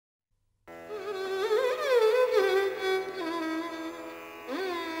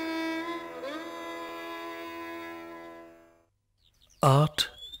Art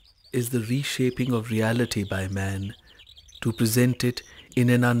is the reshaping of reality by man to present it in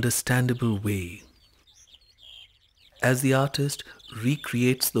an understandable way. As the artist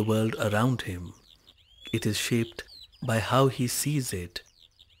recreates the world around him, it is shaped by how he sees it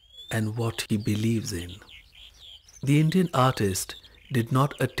and what he believes in. The Indian artist did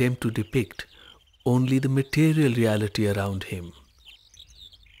not attempt to depict only the material reality around him.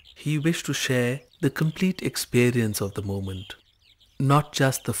 He wished to share the complete experience of the moment, not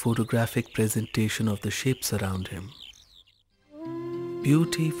just the photographic presentation of the shapes around him.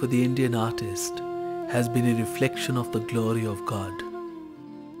 Beauty for the Indian artist has been a reflection of the glory of God.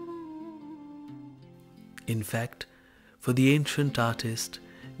 In fact, for the ancient artist,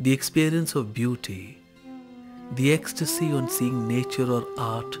 the experience of beauty, the ecstasy on seeing nature or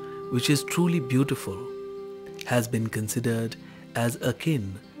art which is truly beautiful, has been considered as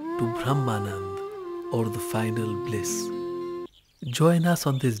akin to Brahmanand or the final bliss. Join us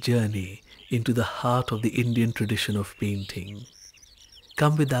on this journey into the heart of the Indian tradition of painting.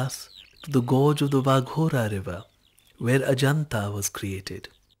 Come with us to the gorge of the Vaghora river, where Ajanta was created,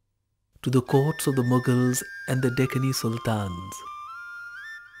 to the courts of the Mughals and the Deccani Sultans.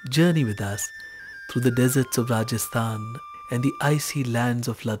 Journey with us through the deserts of Rajasthan and the icy lands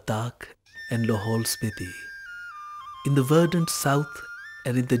of Ladakh and Lahaul Spiti. In the verdant south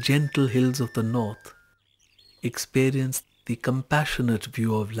and in the gentle hills of the north, experience the compassionate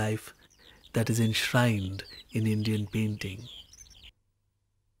view of life that is enshrined in Indian painting.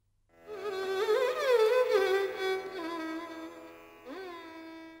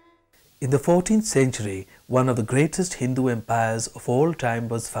 In the 14th century, one of the greatest Hindu empires of all time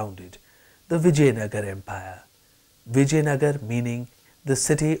was founded, the Vijayanagar Empire. Vijayanagar meaning the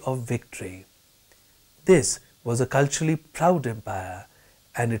city of victory. This was a culturally proud empire,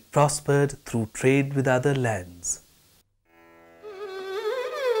 and it prospered through trade with other lands.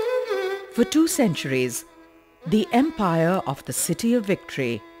 For 2 centuries, the empire of the City of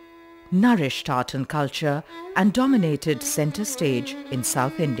Victory nourished art and culture and dominated centre stage in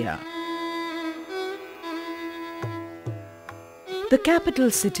South India. The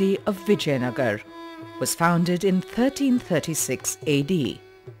capital city of Vijayanagar was founded in 1336 AD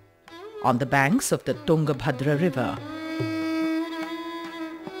on the banks of the Tungabhadra river.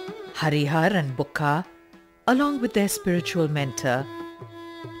 Harihar and Bukka, along with their spiritual mentor,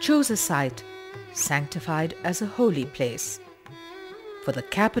 chose a site sanctified as a holy place for the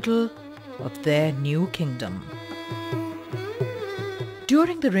capital of their new kingdom.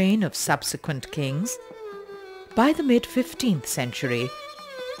 During the reign of subsequent kings, by the mid-15th century,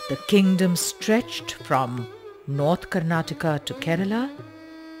 the kingdom stretched from North Karnataka to Kerala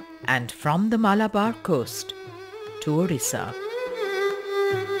and from the Malabar coast to Orissa.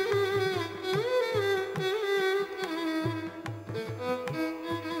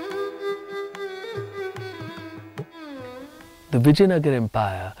 The Vijayanagar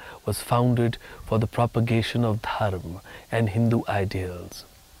Empire was founded for the propagation of Dharma and Hindu ideals.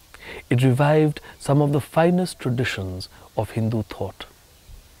 It revived some of the finest traditions of Hindu thought.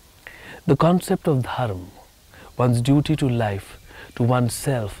 The concept of Dharma, one's duty to life, to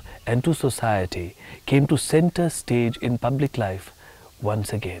oneself and to society, came to center stage in public life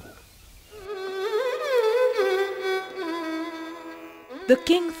once again. The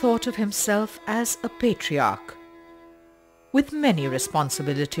king thought of himself as a patriarch, with many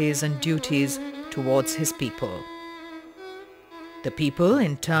responsibilities and duties towards his people. The people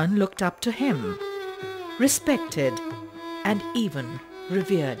in turn looked up to him, respected and even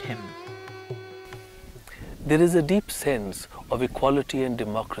revered him. There is a deep sense of equality and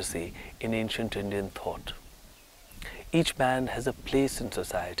democracy in ancient Indian thought. Each man has a place in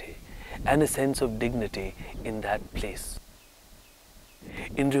society and a sense of dignity in that place.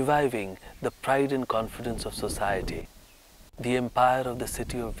 In reviving the pride and confidence of society, the empire of the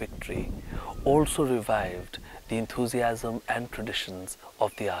City of Victory also revived the enthusiasm and traditions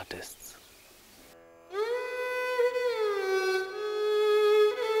of the artists.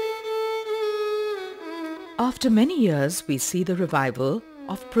 After many years, we see the revival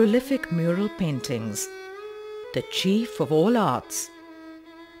of prolific mural paintings, the chief of all arts,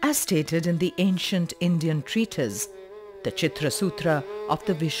 as stated in the ancient Indian treatise, the Chitra Sutra of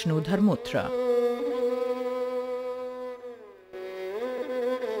the Vishnu Dharmottara.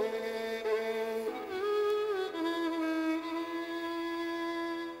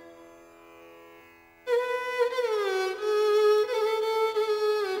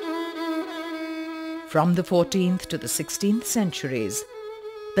 From the 14th to the 16th centuries,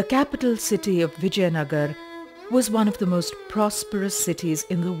 the capital city of Vijayanagar was one of the most prosperous cities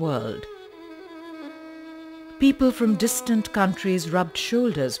in the world. People from distant countries rubbed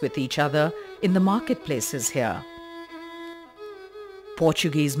shoulders with each other in the marketplaces here.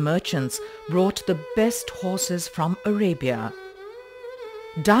 Portuguese merchants brought the best horses from Arabia.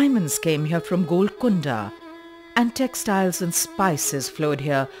 Diamonds came here from Golconda, and textiles and spices flowed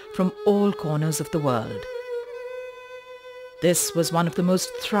here from all corners of the world. This was one of the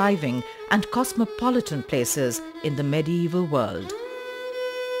most thriving and cosmopolitan places in the medieval world.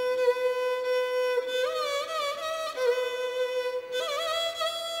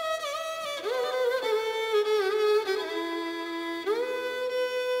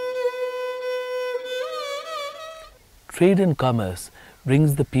 Trade and commerce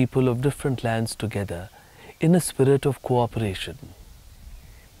brings the people of different lands together in a spirit of cooperation.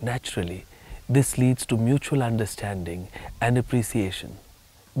 Naturally, this leads to mutual understanding and appreciation.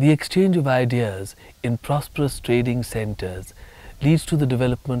 The exchange of ideas in prosperous trading centers leads to the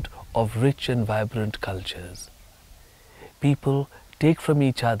development of rich and vibrant cultures. People take from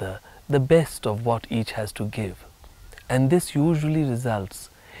each other the best of what each has to give, and this usually results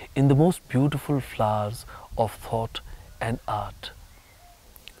in the most beautiful flowers of thought and art.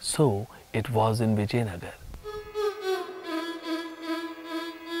 So it was in Vijayanagar.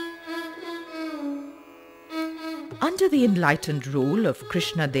 Under the enlightened rule of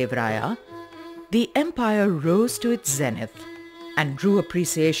Krishna Dev Raya, the empire rose to its zenith and drew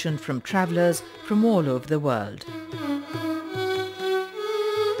appreciation from travelers from all over the world.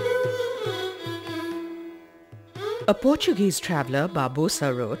 A Portuguese traveler,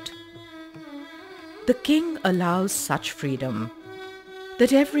 Barbosa, wrote, "The king allows such freedom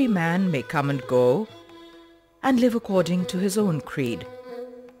that every man may come and go and live according to his own creed,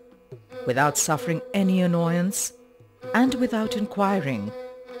 without suffering any annoyance and without inquiring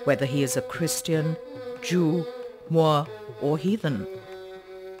whether he is a Christian, Jew, Moor or heathen.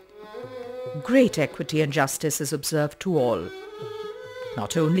 Great equity and justice is observed to all,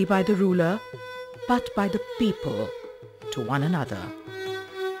 not only by the ruler, but by the people to one another."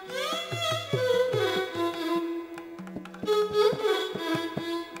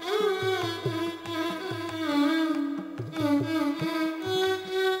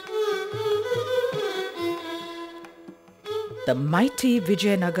 The mighty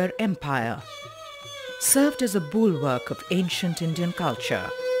Vijayanagar Empire served as a bulwark of ancient Indian culture.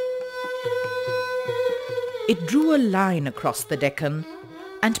 It drew a line across the Deccan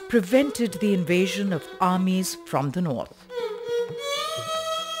and prevented the invasion of armies from the north.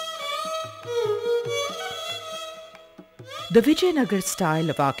 The Vijayanagar style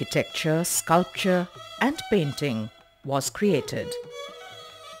of architecture, sculpture and painting was created.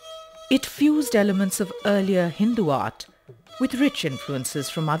 It fused elements of earlier Hindu art with rich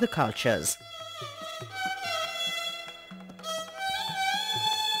influences from other cultures.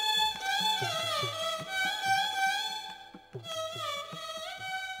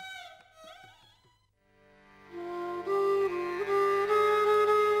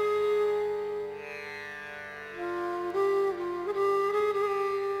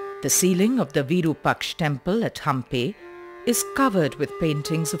 The ceiling of the Virupaksh temple at Hampi is covered with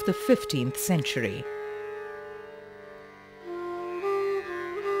paintings of the 15th century.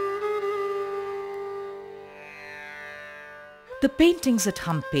 The paintings at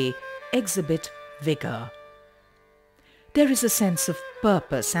Hampi exhibit vigor. There is a sense of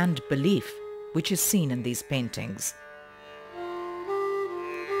purpose and belief which is seen in these paintings.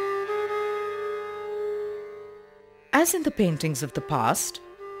 As in the paintings of the past,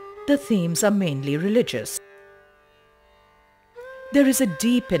 the themes are mainly religious. There is a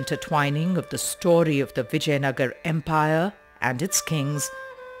deep intertwining of the story of the Vijayanagar Empire and its kings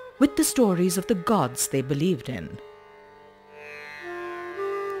with the stories of the gods they believed in.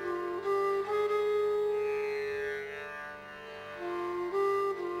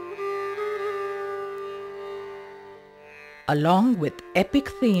 Along with epic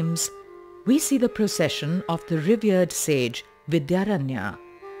themes, we see the procession of the revered sage Vidyaranya,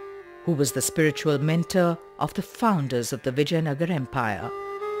 who was the spiritual mentor of the founders of the Vijayanagar Empire.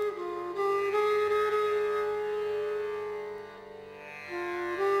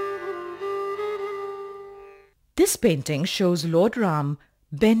 This painting shows Lord Ram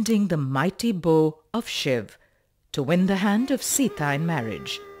bending the mighty bow of Shiv to win the hand of Sita in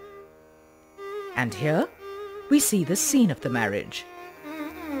marriage. And here we see the scene of the marriage.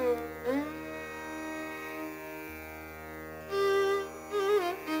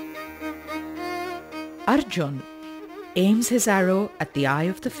 Arjun aims his arrow at the eye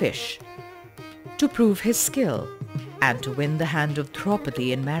of the fish to prove his skill and to win the hand of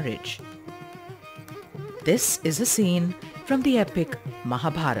Draupadi in marriage. This is a scene from the epic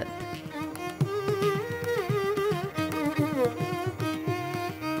Mahabharata.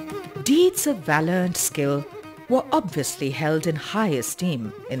 Feats of valor and skill were obviously held in high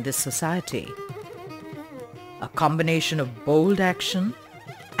esteem in this society. A combination of bold action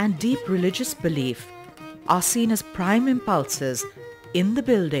and deep religious belief are seen as prime impulses in the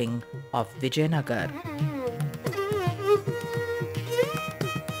building of Vijayanagar.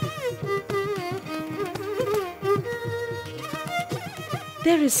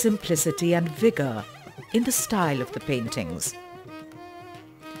 There is simplicity and vigor in the style of the paintings.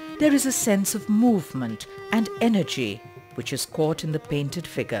 There is a sense of movement and energy which is caught in the painted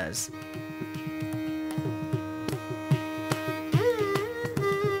figures.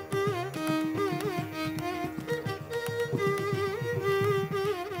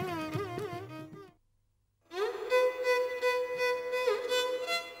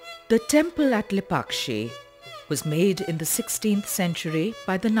 The temple at Lipakshi was made in the 16th century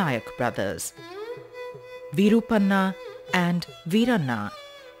by the Nayak brothers, Virupanna and Veeranna,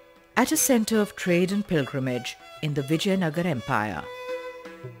 at a centre of trade and pilgrimage in the Vijayanagar Empire.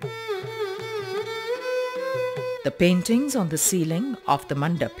 The paintings on the ceiling of the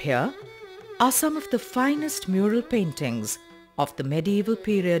mandap here are some of the finest mural paintings of the medieval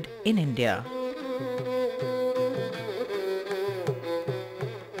period in India.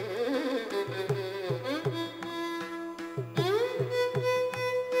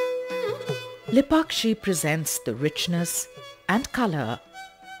 Lipakshi presents the richness and colour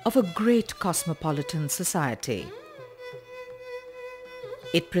of a great cosmopolitan society.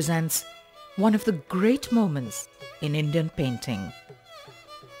 It presents one of the great moments in Indian painting.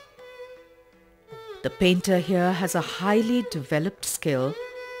 The painter here has a highly developed skill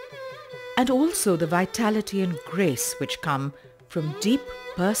and also the vitality and grace which come from deep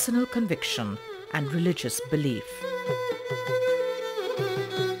personal conviction and religious belief.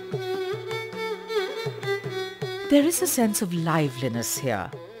 There is a sense of liveliness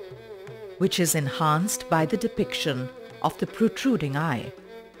here, which is enhanced by the depiction of the protruding eye.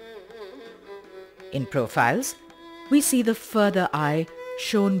 In profiles, we see the further eye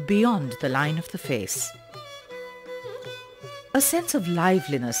shown beyond the line of the face. A sense of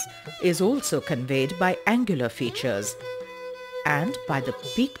liveliness is also conveyed by angular features and by the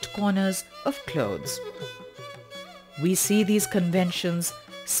peaked corners of clothes. We see these conventions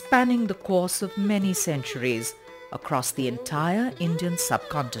spanning the course of many centuries across the entire Indian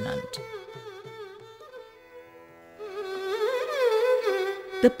subcontinent.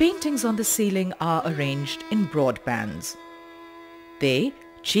 The paintings on the ceiling are arranged in broad bands. They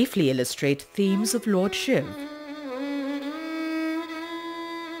chiefly illustrate themes of Lord Shiv.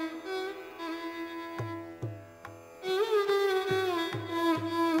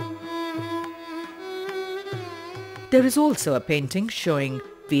 There is also a painting showing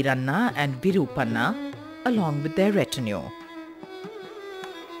Veeranna and Virupanna along with their retinue.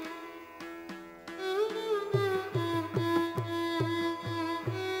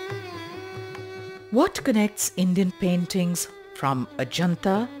 What connects Indian paintings from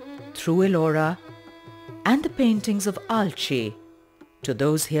Ajanta through Ellora and the paintings of Alchi to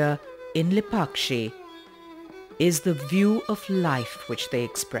those here in Lipakshi is the view of life which they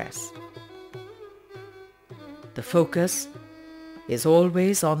express. The focus is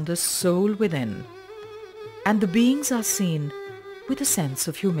always on the soul within, and the beings are seen with a sense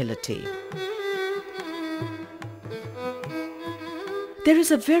of humility. There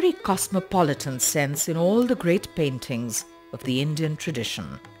is a very cosmopolitan sense in all the great paintings of the Indian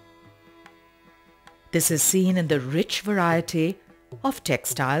tradition. This is seen in the rich variety of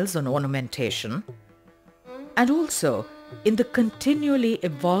textiles and ornamentation, and also in the continually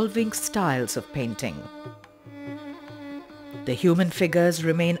evolving styles of painting. The human figures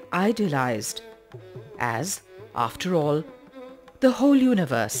remain idealized as, after all, the whole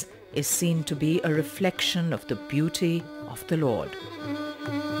universe is seen to be a reflection of the beauty of the Lord.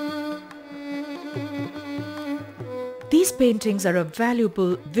 These paintings are a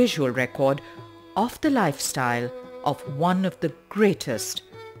valuable visual record of the lifestyle of one of the greatest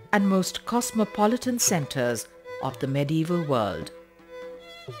and most cosmopolitan centers of the medieval world.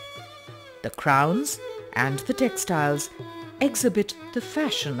 The crowns and the textiles exhibit the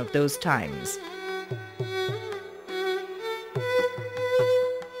fashion of those times.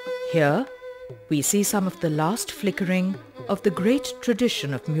 Here, we see some of the last flickering of the great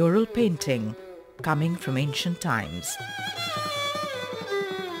tradition of mural painting coming from ancient times.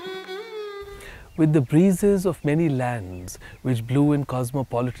 With the breezes of many lands which blew in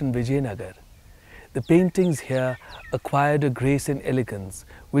cosmopolitan Vijayanagar, the paintings here acquired a grace and elegance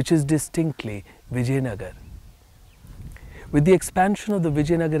which is distinctly Vijayanagar. With the expansion of the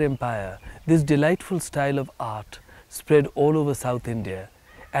Vijayanagar Empire, this delightful style of art spread all over South India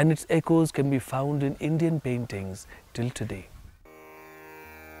and its echoes can be found in Indian paintings till today.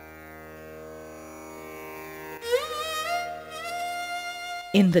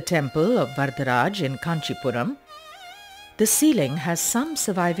 In the temple of Varadaraj in Kanchipuram, the ceiling has some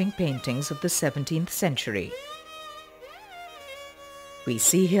surviving paintings of the 17th century. We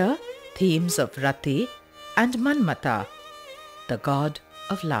see here themes of Rati and Manmata, the god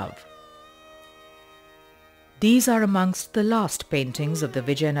of love. These are amongst the last paintings of the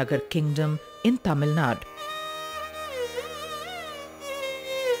Vijayanagar kingdom in Tamil Nadu.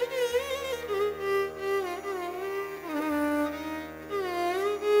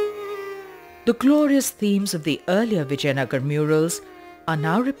 The glorious themes of the earlier Vijayanagar murals are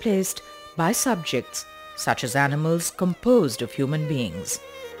now replaced by subjects such as animals composed of human beings.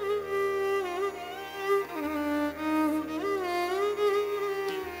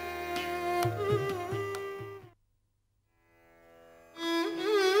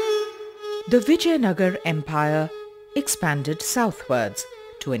 The Vijayanagar Empire expanded southwards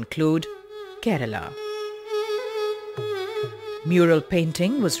to include Kerala. Mural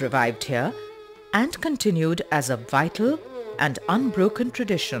painting was revived here and continued as a vital and unbroken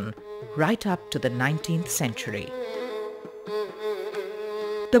tradition right up to the 19th century.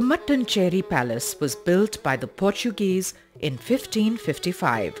 The Mattancherry Palace was built by the Portuguese in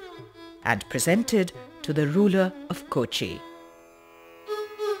 1555 and presented to the ruler of Kochi.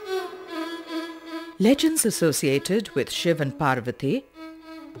 Legends associated with Shiv and Parvati,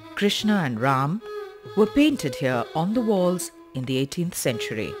 Krishna and Ram were painted here on the walls in the 18th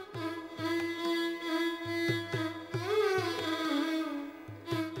century.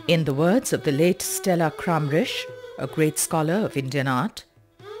 In the words of the late Stella Kramrisch, a great scholar of Indian art,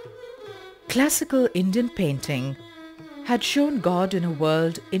 classical Indian painting had shown God in a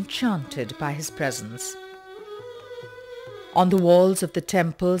world enchanted by his presence. On the walls of the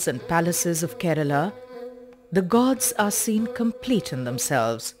temples and palaces of Kerala, the gods are seen complete in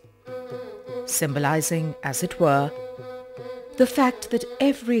themselves, symbolizing, as it were, the fact that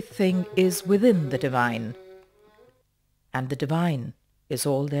everything is within the divine, and the divine is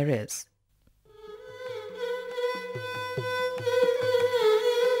all there is.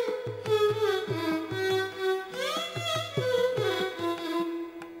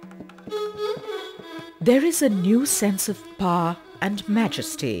 There is a new sense of power and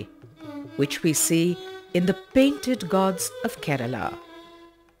majesty which we see in the painted gods of Kerala.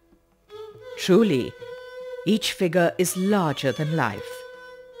 Truly, each figure is larger than life.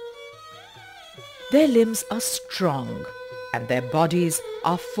 Their limbs are strong and their bodies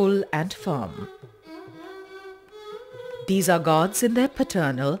are full and firm. These are gods in their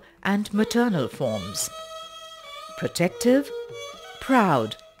paternal and maternal forms, protective,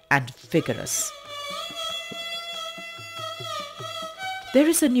 proud and vigorous. There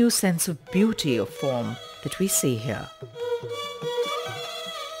is a new sense of beauty of form that we see here.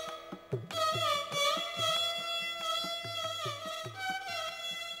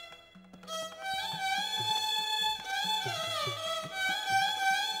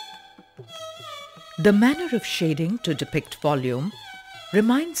 The manner of shading to depict volume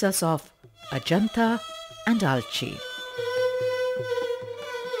reminds us of Ajanta and Alchi.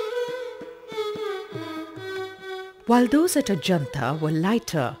 While those at Ajanta were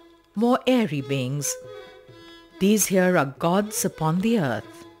lighter, more airy beings, these here are gods upon the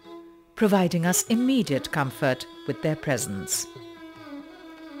earth, providing us immediate comfort with their presence.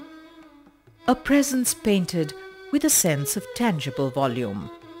 A presence painted with a sense of tangible volume,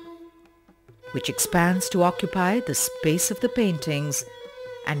 which expands to occupy the space of the paintings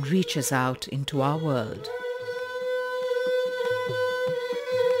and reaches out into our world.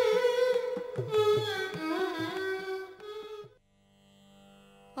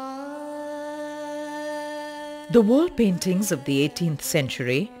 The wall paintings of the 18th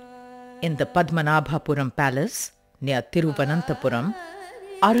century in the Padmanabhapuram Palace near Thiruvananthapuram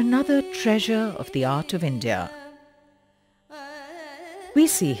are another treasure of the art of India. We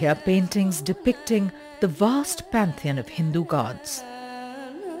see here paintings depicting the vast pantheon of Hindu gods.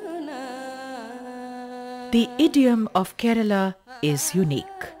 The idiom of Kerala is unique.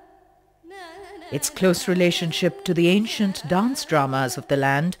 Its close relationship to the ancient dance dramas of the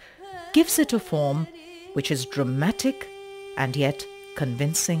land gives it a form which is dramatic and yet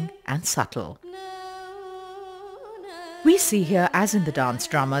convincing and subtle. We see here, as in the dance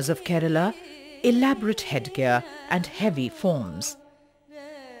dramas of Kerala, elaborate headgear and heavy forms.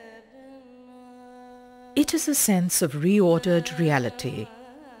 It is a sense of reordered reality,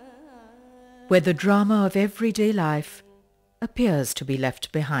 where the drama of everyday life appears to be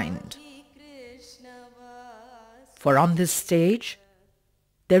left behind. For on this stage,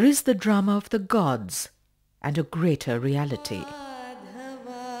 there is the drama of the gods and a greater reality.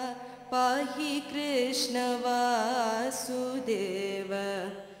 Pahi Krishna Vasudeva.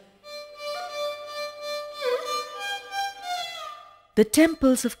 The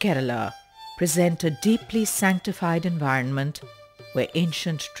temples of Kerala present a deeply sanctified environment where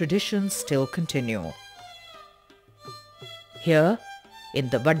ancient traditions still continue. Here, in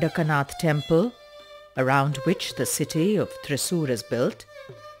the Vaddakanath temple, around which the city of Thrissur is built,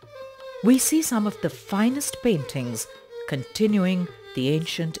 we see some of the finest paintings continuing the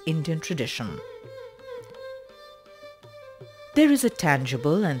ancient Indian tradition. There is a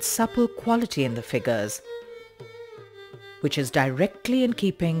tangible and supple quality in the figures, which is directly in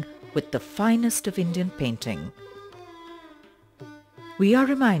keeping with the finest of Indian painting. We are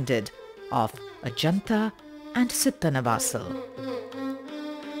reminded of Ajanta and Sittanavasal.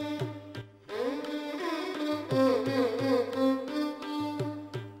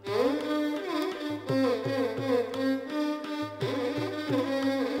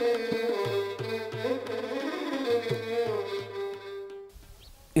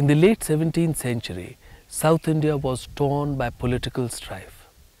 In the late 17th century, South India was torn by political strife.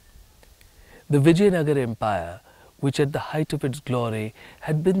 The Vijayanagar Empire, which at the height of its glory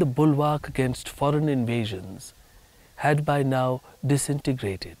had been the bulwark against foreign invasions, had by now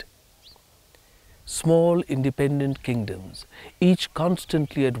disintegrated. Small independent kingdoms, each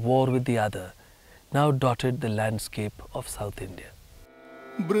constantly at war with the other, now dotted the landscape of South India.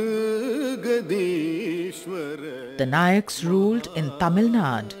 The Nayaks ruled in Tamil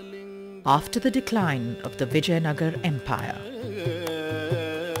Nadu after the decline of the Vijayanagar Empire.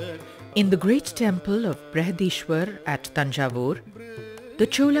 In the great temple of Brihadishwar at Tanjavur, the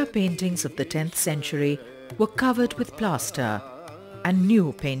Chola paintings of the 10th century were covered with plaster and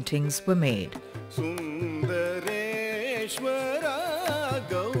new paintings were made.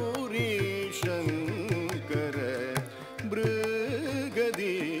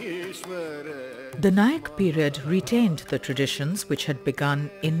 The Nayak period retained the traditions which had begun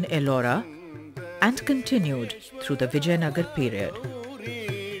in Ellora and continued through the Vijayanagar period.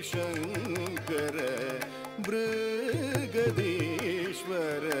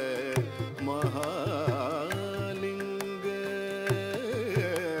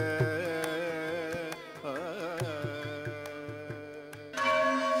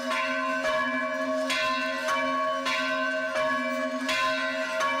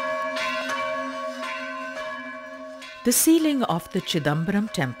 The ceiling of the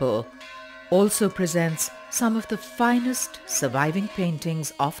Chidambaram temple also presents some of the finest surviving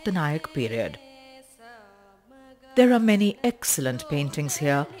paintings of the Nayak period. There are many excellent paintings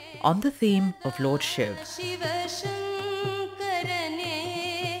here on the theme of Lord Shiv.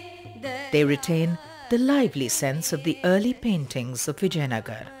 They retain the lively sense of the early paintings of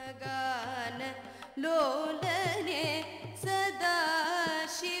Vijayanagar.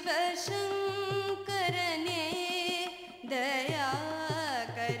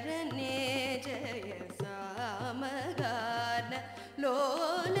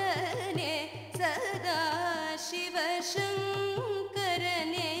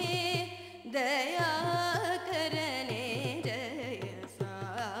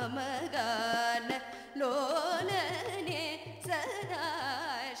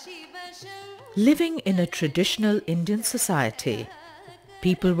 Living in a traditional Indian society,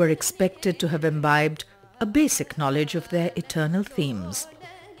 people were expected to have imbibed a basic knowledge of their eternal themes.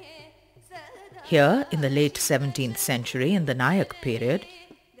 Here, in the late 17th century, in the Nayak period,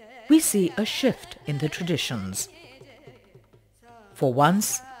 we see a shift in the traditions. For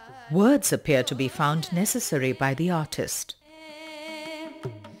once, words appear to be found necessary by the artist.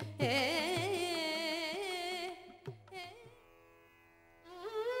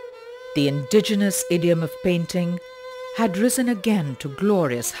 The indigenous idiom of painting had risen again to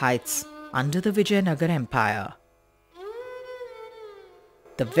glorious heights under the Vijayanagar Empire.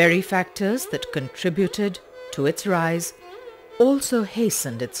 The very factors that contributed to its rise also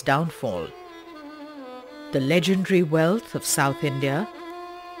hastened its downfall. The legendary wealth of South India,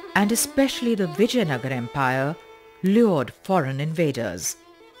 and especially the Vijayanagar Empire, lured foreign invaders.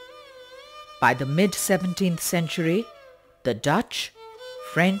 By the mid-17th century, the Dutch,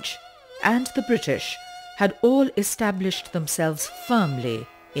 French, and the British had all established themselves firmly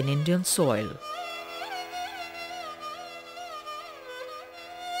in Indian soil.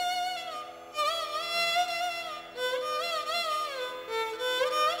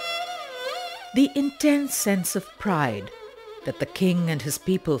 The intense sense of pride that the king and his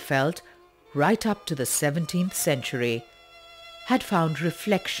people felt right up to the 17th century had found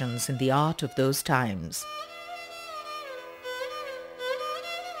reflections in the art of those times.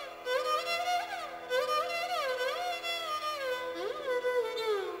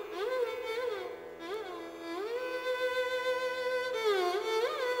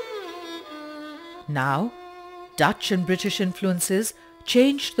 Now, Dutch and British influences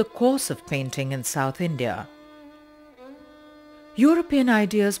changed the course of painting in South India. European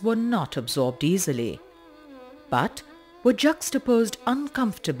ideas were not absorbed easily, but were juxtaposed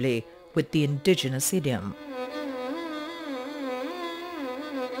uncomfortably with the indigenous idiom.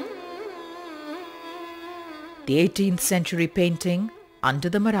 The 18th century painting, under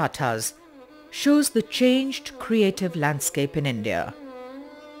the Marathas, shows the changed creative landscape in India.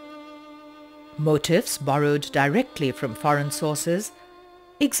 Motifs borrowed directly from foreign sources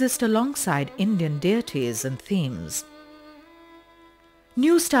exist alongside Indian deities and themes.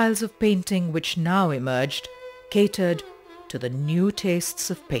 New styles of painting which now emerged catered to the new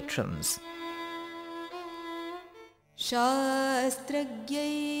tastes of patrons.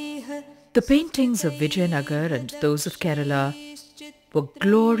 The paintings of Vijayanagar and those of Kerala were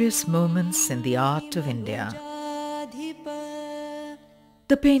glorious moments in the art of India.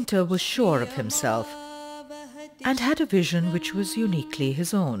 The painter was sure of himself and had a vision which was uniquely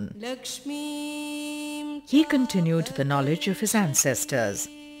his own. He continued the knowledge of his ancestors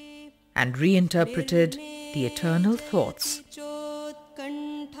and reinterpreted the eternal thoughts.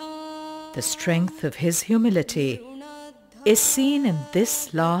 The strength of his humility is seen in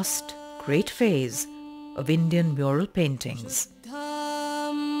this last great phase of Indian mural paintings.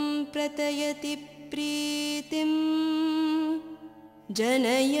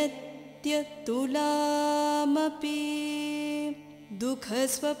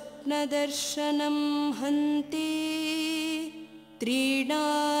 दुःखस्वप्नदर्शनं हन्ति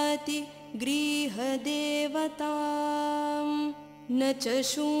त्रीणाति गृहदेवतां न च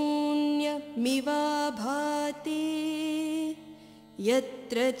शून्यमिवा भाति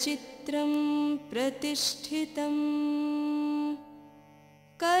यत्र चित्रं प्रतिष्ठितं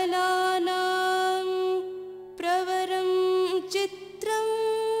कलानां प्रवरं चित्रं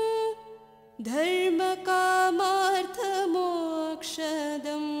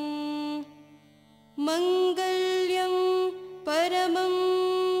धर्मकामार्थमोक्षदं मङ्गल्यं परमं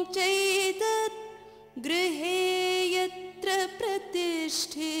चैतत् गृहे यत्र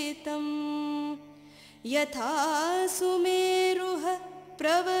प्रतिष्ठितं यथा सुमेरुः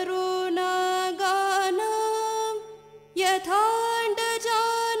प्रवरो नागानां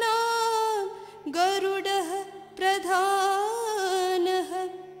यथाण्डजानां गरुडः प्रधानः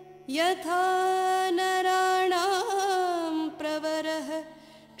यथा नराणां प्रवरः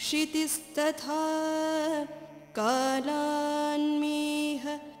क्षितिस्तथा कालान्मीह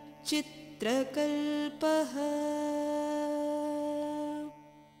चित्रकल्पः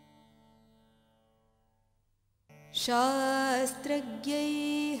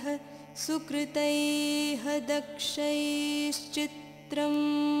शास्त्रज्ञैः सुकृतैः दक्षैश्चित्रं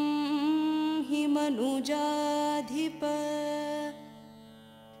हि मनुजाधिप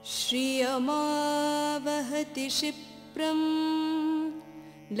श्रियमावहति क्षिप्रं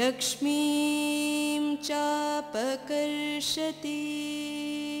लक्ष्मीं चापकर्षति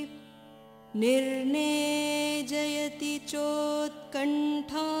निर्नेजयति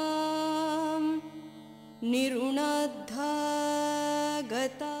चोत्कण्ठां निरुणाद्